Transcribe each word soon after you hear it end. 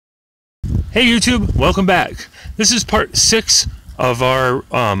Hey YouTube, welcome back. This is part 6 of our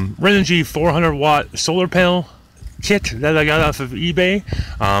Renogy 400 watt solar panel kit that I got off of eBay.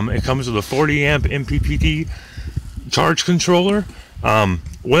 It comes with a 40 amp MPPT charge controller.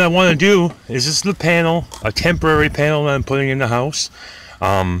 What I want to do is this is the panel, a temporary panel that I'm putting in the house.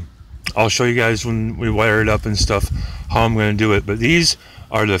 I'll show you guys when we wire it up and stuff how I'm going to do it, but these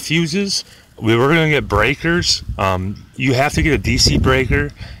are the fuses. We were going to get breakers. You have to get a DC breaker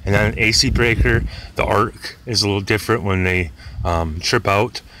and then an AC breaker. The arc is a little different when they trip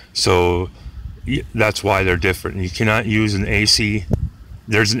out, so that's why they're different. You cannot use an AC.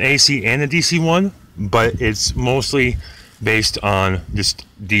 There's an AC and a DC one, but it's mostly based on just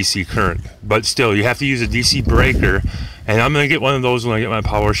DC current. But still, you have to use a DC breaker, and I'm going to get one of those when I get my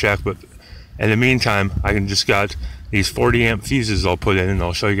power shack. But in the meantime, I can just got these 40 amp fuses I'll put in, and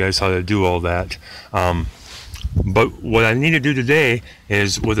I'll show you guys how to do all that. But what I need to do today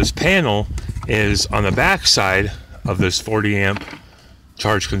is with this panel is on the back side of this 40 amp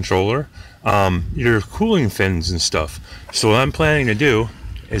charge controller, your cooling fins and stuff. So what I'm planning to do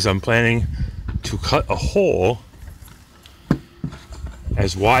is I'm planning to cut a hole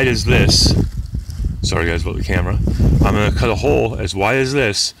as wide as this. Sorry guys about the camera. I'm going to cut a hole as wide as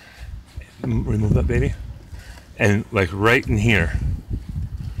this. Remove that baby. And like right in here.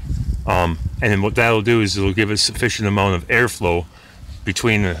 And then what that'll do is it'll give us sufficient amount of airflow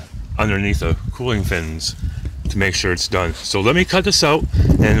between underneath the cooling fins to make sure it's done. So let me cut this out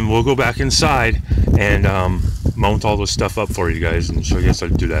and we'll go back inside and mount all this stuff up for you guys and show you guys how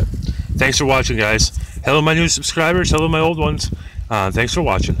to do that. Thanks for watching, guys. Hello my new subscribers, hello my old ones. Thanks for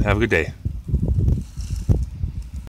watching. Have a good day.